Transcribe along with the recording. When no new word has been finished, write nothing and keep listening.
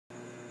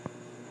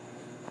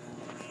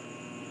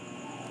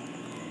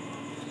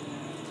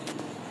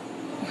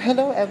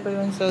Hello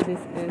everyone, so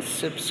this is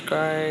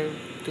subscribe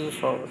to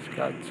False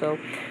God.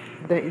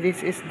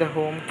 This is the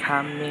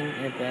homecoming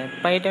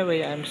event. By the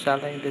way, I'm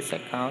selling this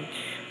account.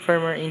 For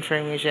more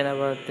information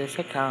about this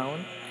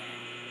account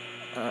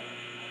uh,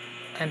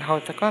 and how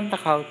to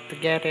contact, how to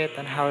get it,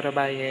 and how to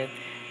buy it,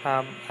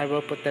 I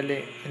will put the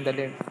link in the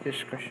link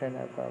description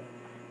above.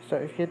 So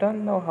if you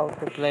don't know how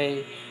to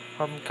play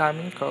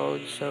homecoming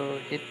code, so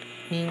it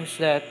means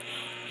that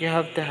you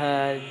have to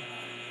have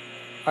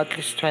at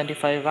least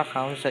 25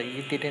 accounts that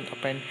you didn't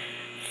open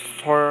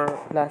for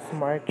last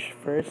March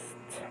 1st,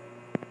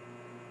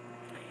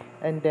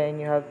 and then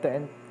you have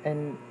to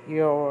and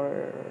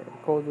your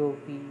code will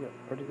be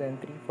written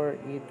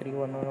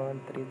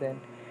 348311113. Then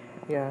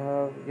you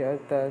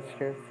have to ask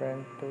your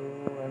friend to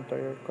enter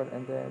your code,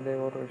 and then you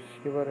will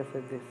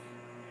receive this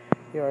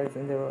yours,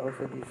 and they will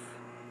also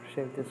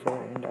receive this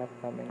one in the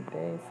upcoming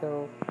day.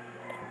 So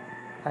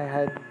I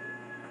had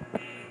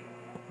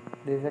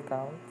this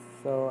account,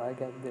 so I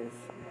get this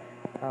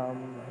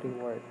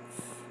rewards.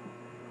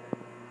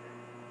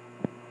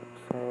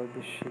 So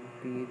this should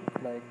be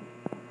like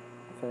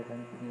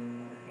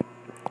 17.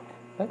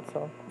 That's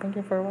all. Thank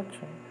you for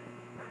watching.